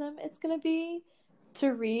awesome it's going to be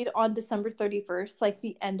to read on December 31st, like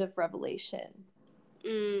the end of Revelation.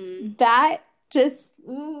 That just,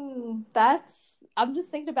 I'm just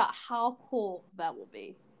thinking about how cool that will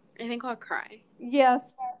be. I think I'll cry. Yeah.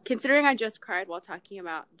 Considering I just cried while talking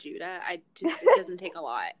about Judah, it doesn't take a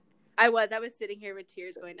lot. I was sitting here with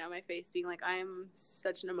tears going down my face, being like, I'm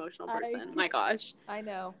such an emotional person. My gosh. I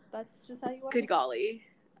know. That's just how you are. Good golly.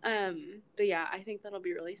 But yeah, I think that'll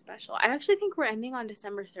be really special. I actually think we're ending on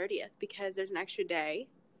December 30th because there's an extra day.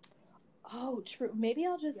 Oh, true. Maybe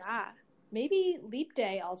I'll just, maybe Leap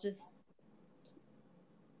Day, I'll just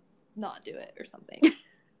not do it or something.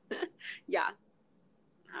 Yeah.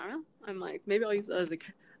 I don't know. I'm like, maybe I'll use it as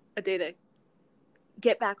a day to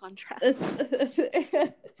get back on track. A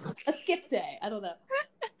skip day. I don't know.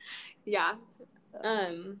 Yeah.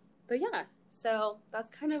 But yeah, so that's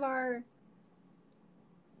kind of our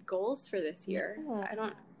goals for this year.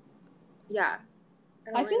 Yeah.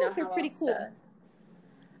 I feel like they're pretty cool.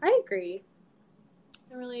 I agree.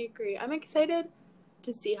 I really agree. I'm excited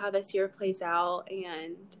to see how this year plays out,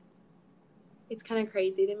 and it's kind of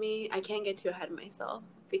crazy to me. I can't get too ahead of myself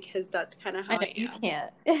because that's kind of how I am. You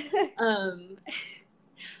can't.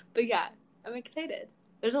 But yeah, I'm excited.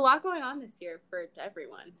 There's a lot going on this year for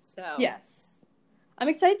everyone. So yes, I'm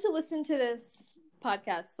excited to listen to this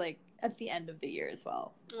podcast like at the end of the year as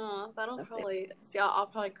well. Oh, that'll probably see. I'll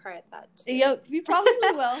probably cry at that too. Yep, you probably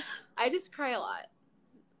will. I just cry a lot.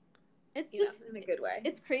 It's just in a good way.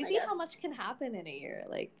 It's crazy how much can happen in a year.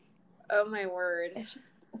 Like, oh my word, it's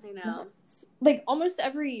just I know. Like almost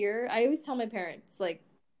every year, I always tell my parents like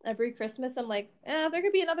every Christmas, I'm like, there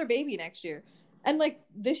could be another baby next year, and like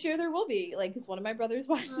this year there will be like because one of my brother's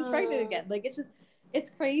wives is pregnant again. Like it's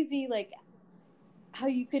crazy like how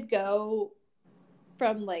you could go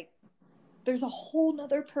from like there's a whole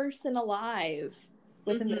nother person alive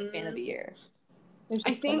within the span of a year. There's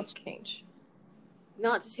just so much change.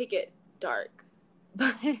 Not to take it dark,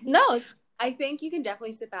 but no, I think you can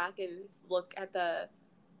definitely sit back and look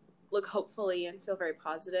hopefully and feel very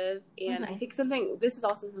positive. And I think this is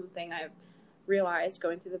also something I've realized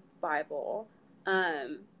going through the Bible,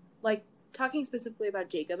 like talking specifically about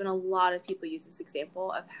Jacob, and a lot of people use this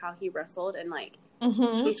example of how he wrestled and like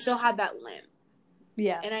he still had that limp.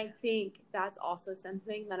 Yeah. And I think that's also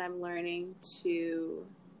something that I'm learning to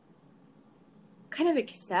kind of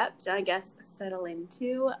accept, I guess, settle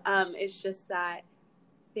into. It's just that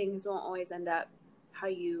things won't always end up how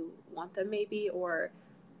you want them, maybe, or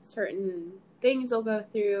certain things will go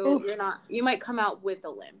through. Oof. You might come out with a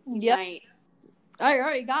limp. I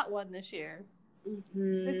already got one this year.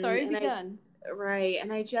 Mm-hmm. It's already begun. Right.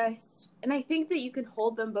 And I think that you can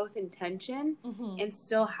hold them both in tension and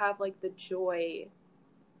still have like the joy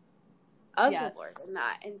of the Lord in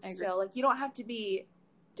that. And still, like, you don't have to be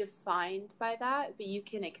defined by that, but you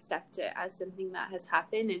can accept it as something that has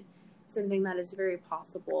happened and something that is very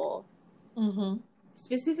possible.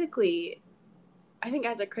 Specifically, I think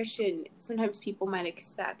as a Christian, sometimes people might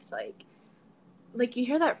expect like you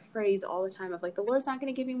hear that phrase all the time of like, the Lord's not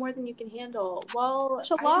going to give you more than you can handle. Well, I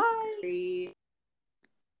disagree.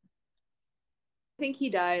 I think he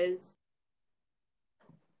does.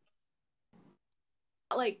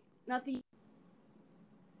 Like, not the...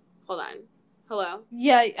 Hold on. Hello?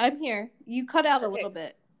 Yeah, I'm here. You cut out a little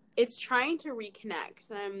bit. It's trying to reconnect,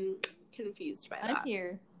 and I'm confused by that. I'm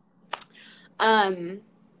here. I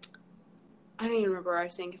don't even remember what I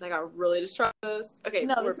was saying because I got really distracted. Okay,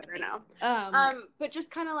 we're better now. But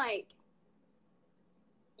just kind of like,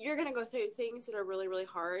 you're going to go through things that are really, really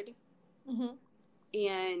hard.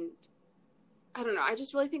 And I don't know. I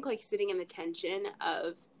just really think like sitting in the tension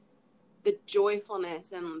of the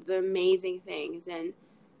joyfulness and the amazing things and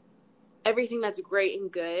everything that's great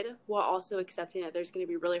and good, while also accepting that there's going to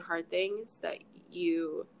be really hard things that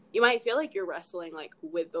you might feel like you're wrestling like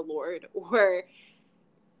with the Lord or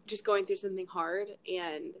just going through something hard.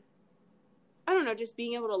 And I don't know, just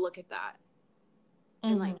being able to look at that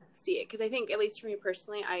and like see it. Because I think, at least for me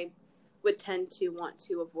personally, I would tend to want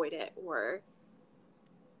to avoid it, or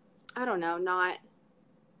I don't know, not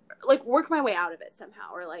like work my way out of it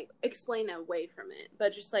somehow, or like explain away from it,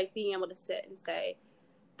 but just like being able to sit and say,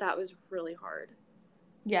 that was really hard.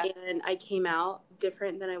 Yeah. And I came out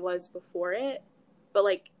different than I was before it, but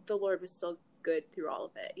like the Lord was still good through all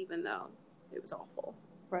of it, even though it was awful.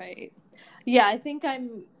 Right. Yeah, I think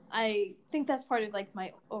that's part of like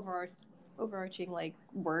my overarching like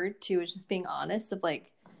word too, is just being honest of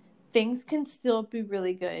like things can still be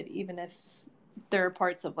really good even if there are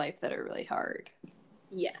parts of life that are really hard.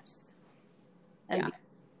 Yes. And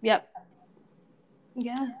yep.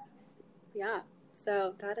 Yeah. Yeah.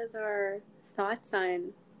 So that is our thoughts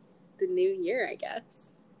on the new year, I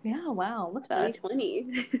guess. Yeah, wow. Look at us.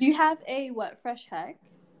 2020. Do you have a fresh heck?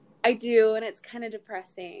 I do, and it's kind of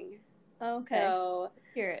depressing. Oh, okay. So,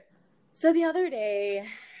 hear it. So the other day,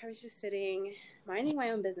 I was just sitting, minding my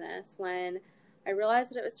own business, when I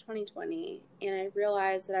realized that it was 2020, and I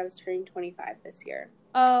realized that I was turning 25 this year.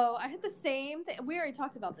 Oh, I had the same thing. We already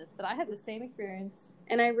talked about this, but I had the same experience.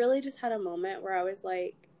 And I really just had a moment where I was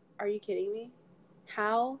like, are you kidding me?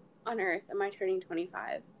 How on earth am I turning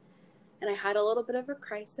 25? And I had a little bit of a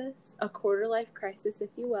crisis, a quarter-life crisis, if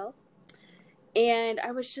you will. And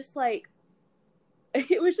I was just like,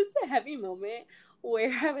 it was just a heavy moment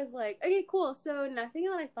where I was like, okay, cool. So nothing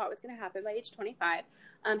that I thought was going to happen by age 25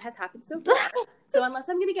 has happened so far. So unless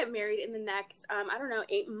I'm going to get married in the next,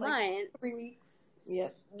 8 months. 3 weeks.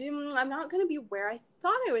 Yep. I'm not going to be where I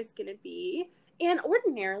thought I was going to be. And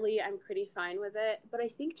ordinarily, I'm pretty fine with it. But I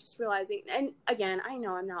think just realizing, and again, I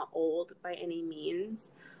know I'm not old by any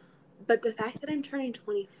means, but the fact that I'm turning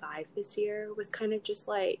 25 this year was kind of just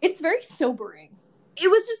like... It's very sobering. It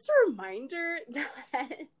was just a reminder that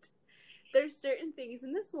there's certain things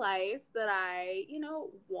in this life that I,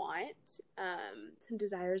 want, some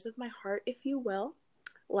desires of my heart, if you will.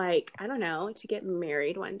 Like, I don't know, to get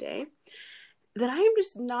married one day, that I am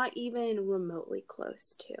just not even remotely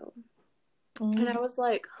close to. And I was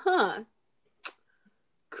like,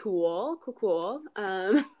 cool.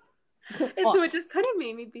 And so it just kind of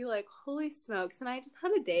made me be like, holy smokes. And I just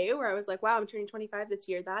had a day where I was like, wow, I'm turning 25 this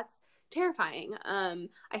year. That's terrifying.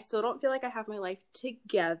 I still don't feel like I have my life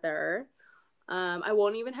together. I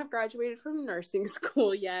won't even have graduated from nursing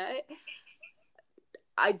school yet.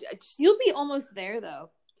 I just, You'll be almost there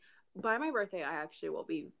though. By my birthday, I actually will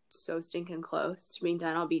be so stinking close to being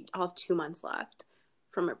done. I'll have 2 months left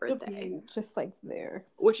from my birthday. Just like there.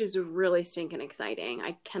 Which is really stinking exciting.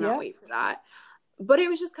 I cannot wait for that. But it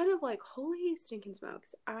was just kind of like, holy stinking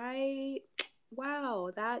smokes.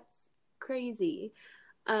 Wow, that's crazy.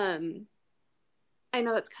 I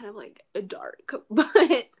know that's kind of like a dark, but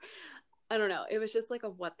I don't know. It was just like a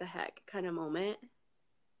what the heck kind of moment.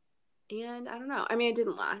 And I don't know. I mean, it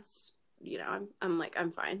didn't last.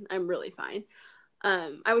 I'm fine. I'm really fine.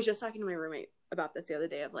 I was just talking to my roommate about this the other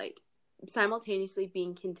day of like simultaneously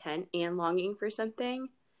being content and longing for something.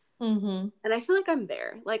 Mm-hmm. And I feel like I'm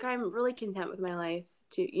there. Like, I'm really content with my life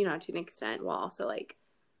to an extent, while also like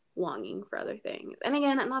longing for other things. And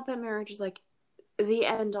again, not that marriage is like the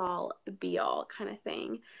end all be all kind of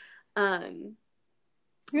thing.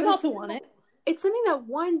 You're about to want it. It's something that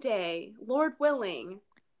one day, Lord willing,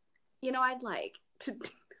 I'd like to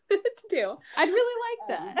do. I'd really like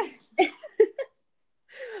that.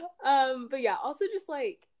 But yeah, also just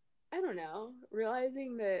like, I don't know,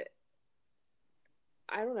 realizing that,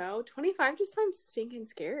 I don't know, 25 just sounds stinking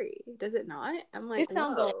scary. Does it not? I'm like, it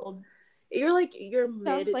sounds old. You're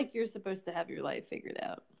sounds like you're supposed to have your life figured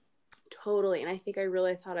out. Totally. And I think I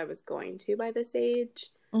really thought I was going to by this age.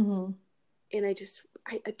 Mm-hmm. And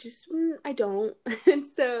I don't. And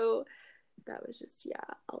so that was just,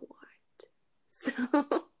 a lot. So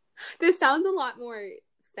this sounds a lot more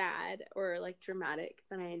sad or like dramatic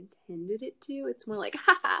than I intended it to. It's more like,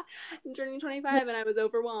 haha, I'm turning 25 and I was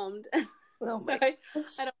overwhelmed. Oh so my gosh.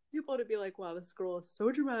 I don't want people to be like, wow, this girl is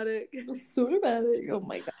so dramatic. So dramatic. Oh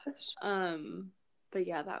my gosh. But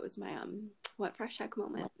yeah, that was my what fresh heck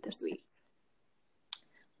moment this week.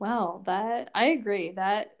 Wow, I agree.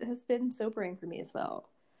 That has been sobering for me as well.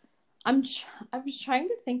 I was trying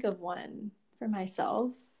to think of one for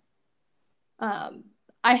myself.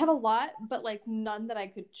 I have a lot, but like none that I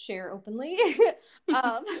could share openly.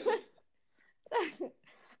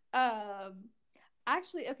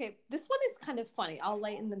 Actually, okay, this one is kind of funny. I'll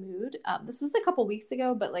lighten the mood. This was a couple weeks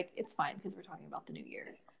ago, but like it's fine because we're talking about the new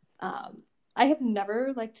year. I have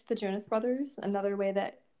never liked the Jonas Brothers. Another way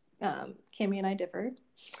that Cammy and I differ.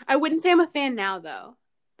 I wouldn't say I'm a fan now, though.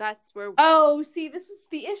 That's where. Oh, see, this is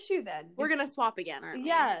the issue. Then we're gonna swap again, aren't we?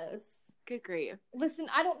 Yes. Good grief. Listen,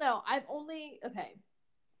 I don't know. Okay.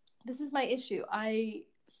 This is my issue. I've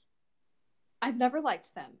never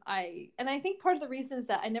liked them. And I think part of the reason is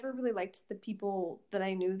that I never really liked the people that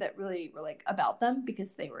I knew that really were like about them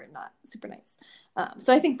because they were not super nice.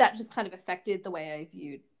 So I think that just kind of affected the way I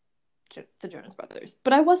viewed the Jonas Brothers.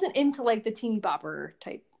 But I wasn't into like the teeny bopper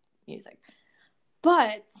type music.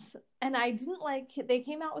 And I didn't they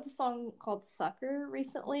came out with a song called Sucker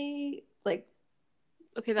recently. Like,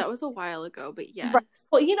 okay, that was a while ago, but yes. Right.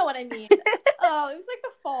 Well, you know what I mean. Oh, it was like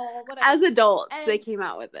the fall, whatever. As adults, they came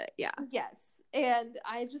out with it, yeah. Yes. And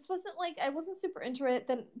I just I wasn't super into it.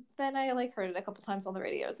 Then I like heard it a couple times on the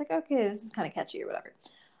radio. I was like, okay, this is kind of catchy or whatever.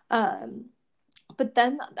 But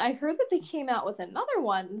then I heard that they came out with another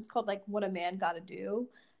one. It's called like What a Man Gotta Do.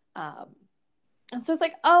 And so it's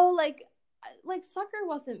like, oh, like Sucker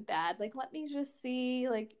wasn't bad. Like, let me just see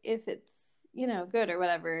like if it's, good or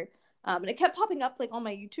whatever. And it kept popping up like on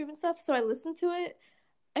my YouTube and stuff. So I listened to it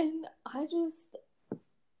and I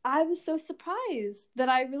was so surprised that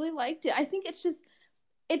I really liked it. I think it's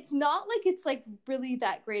not like it's like really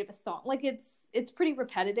that great of a song. Like it's pretty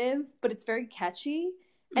repetitive, but it's very catchy.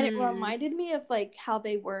 And it reminded me of like how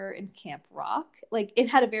they were in Camp Rock. Like it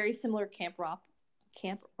had a very similar Camp Rock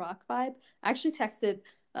vibe. I actually texted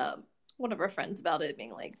one of our friends about it,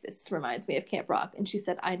 being like, this reminds me of Camp Rock. And she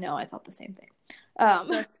said, I know, I thought the same thing.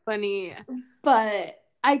 That's funny. But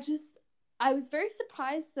I was very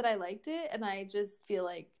surprised that I liked it, and I just feel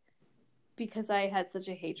like because I had such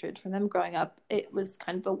a hatred for them growing up, it was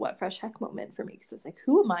kind of a what fresh heck moment for me, because I was like,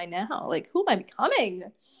 who am I now? Like, who am I becoming?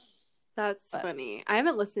 That's funny. I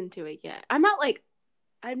haven't listened to it yet. I'm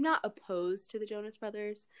not opposed to the Jonas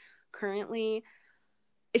Brothers currently.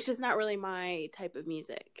 it's just not really my type of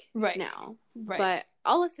music now. Right. But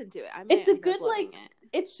I'll listen to it. It's a good, like,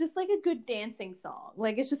 it's just like a good dancing song.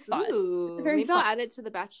 Like, it's just fun. Ooh, it's very maybe fun. I'll add it to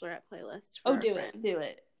the Bachelorette playlist. Do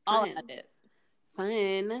it. I'll add it.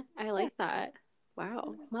 Fun. I like that.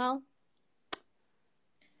 Wow. Well, I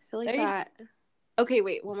feel like that. Okay,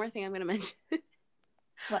 wait. One more thing I'm going to mention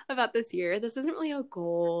about this year. This isn't really a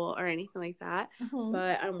goal or anything like that,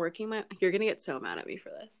 but I'm working you're going to get so mad at me for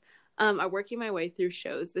this. I'm working my way through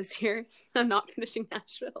shows this year. I'm not finishing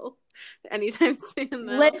Nashville anytime soon,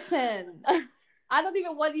 though. Listen, I don't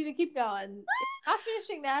even want you to keep going. If I'm not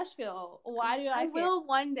finishing Nashville, why do I care? Will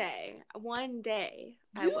one day. One day,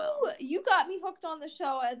 I will. You got me hooked on the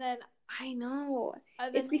show, and then... I know.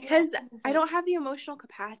 It's because I don't have the emotional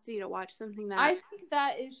capacity to watch something that... I think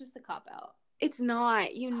that is just a cop-out. It's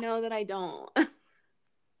not. You know that I don't.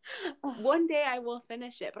 One day I will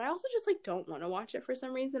finish it, but I also just like don't want to watch it for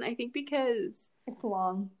some reason. I think because it's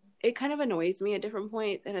long. It kind of annoys me at different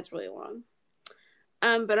points, and it's really long.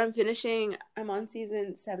 But I'm on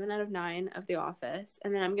season 7 out of 9 of The Office,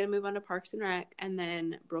 and then I'm gonna move on to Parks and Rec, and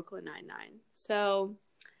then Brooklyn Nine-Nine. So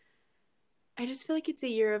I just feel like it's a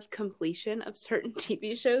year of completion of certain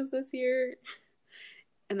TV shows this year.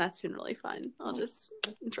 And that's been really fun. I'll just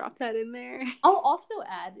drop that in there. I'll also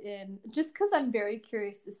add in, just because I'm very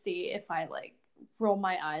curious to see if I, like, roll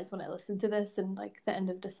my eyes when I listen to this in, like, the end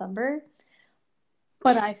of December.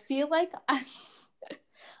 But I feel like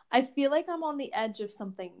I'm on the edge of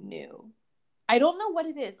something new. I don't know what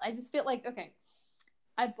it is. I just feel like, okay,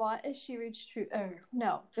 I bought As She Reached True...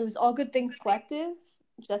 no, it was All Good Things Collective,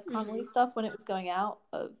 Jess Connolly stuff when it was going out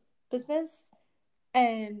of business.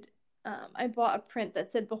 And... I bought a print that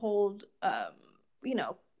said "Behold," you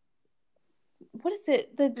know, what is it?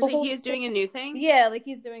 He's doing a new thing? Yeah, like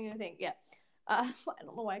he's doing a new thing. Yeah. I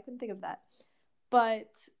don't know why I couldn't think of that. But,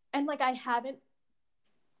 and like I haven't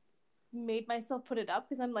made myself put it up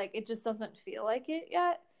because I'm like, it just doesn't feel like it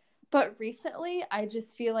yet. But recently, I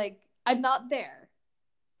just feel like I'm not there.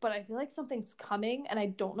 But I feel like something's coming and I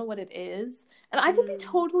don't know what it is. And I could be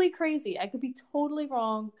totally crazy. I could be totally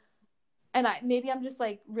wrong. And maybe I'm just,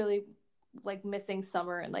 like, really, like, missing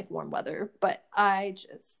summer and, like, warm weather. But I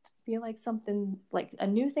just feel like something, like, a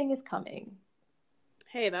new thing is coming.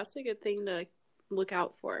 Hey, that's a good thing to look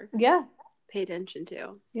out for. Yeah. Pay attention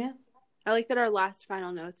to. Yeah. I like that our last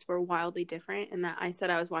final notes were wildly different and that I said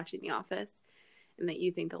I was watching The Office and that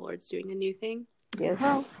you think the Lord's doing a new thing. Yeah.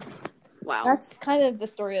 Well, wow. That's kind of the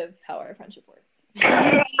story of how our friendship works.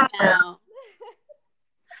 No.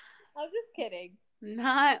 I'm just kidding.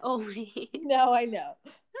 Not only. No, I know.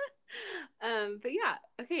 But yeah,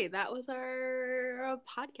 okay, that was our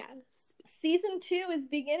podcast. Season 2 is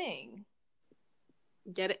beginning.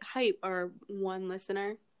 Get it hype, our one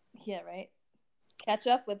listener. Yeah, right. Catch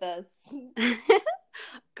up with us.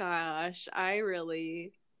 Gosh,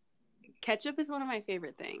 ketchup is one of my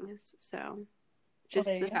favorite things. So just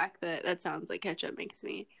the fact that sounds like ketchup makes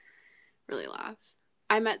me really laugh.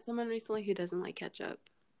 I met someone recently who doesn't like ketchup.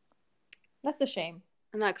 That's a shame.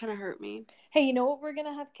 And that kind of hurt me. Hey, you know what we're going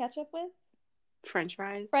to have ketchup with? French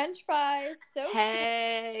fries. French fries. So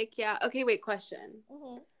heck yeah. Okay, wait, question.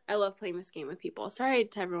 Mm-hmm. I love playing this game with people. Sorry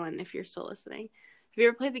to everyone if you're still listening. Have you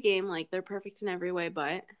ever played the game, like, they're perfect in every way,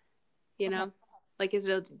 but, you know? Like, is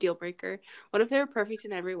it a deal breaker? What if they were perfect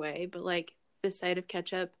in every way, but, like, the sight of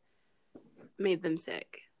ketchup made them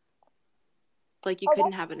sick? Like, you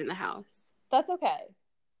couldn't have it in the house. That's okay.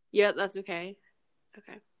 Yeah, that's okay.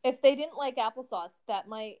 Okay. If they didn't like applesauce, that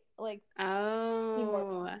might, like...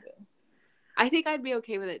 Oh. I think I'd be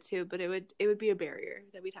okay with it, too, but it would be a barrier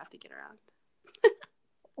that we'd have to get around.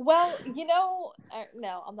 Well, you know...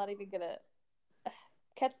 no, I'm not even gonna...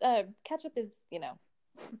 ketchup is, you know,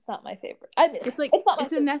 it's not my favorite. I mean,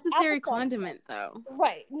 it's a necessary condiment, though.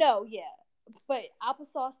 Right. No, yeah. But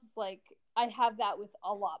applesauce is, like, I have that with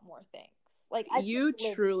a lot more things. Like, you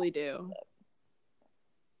truly do.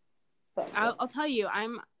 I'll tell you,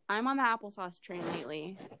 I'm on the applesauce train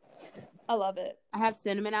lately. I love it. I have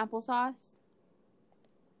cinnamon applesauce,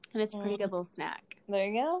 and it's a pretty good little snack. There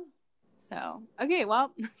you go. So, okay,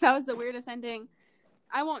 well, that was the weirdest ending.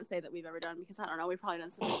 I won't say that we've ever done because I don't know. We've probably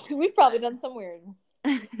done some. We've probably done some weird.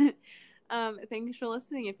 Thanks for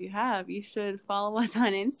listening. If you have, you should follow us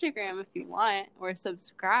on Instagram if you want, or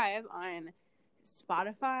subscribe on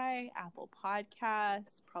Spotify, Apple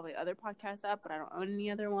Podcasts, probably other podcasts up, but I don't own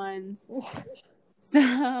any other ones.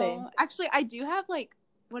 So, actually, I do have, like,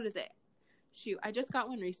 what is it? Shoot, I just got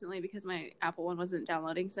one recently because my Apple one wasn't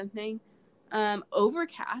downloading something.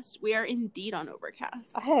 Overcast. We are indeed on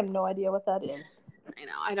Overcast. I have no idea what that is. I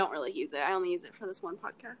know. I don't really use it. I only use it for this one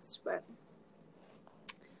podcast, but...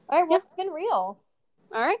 All right, what's been real?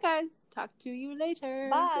 All right, guys. Talk to you later.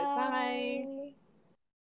 Bye. Goodbye.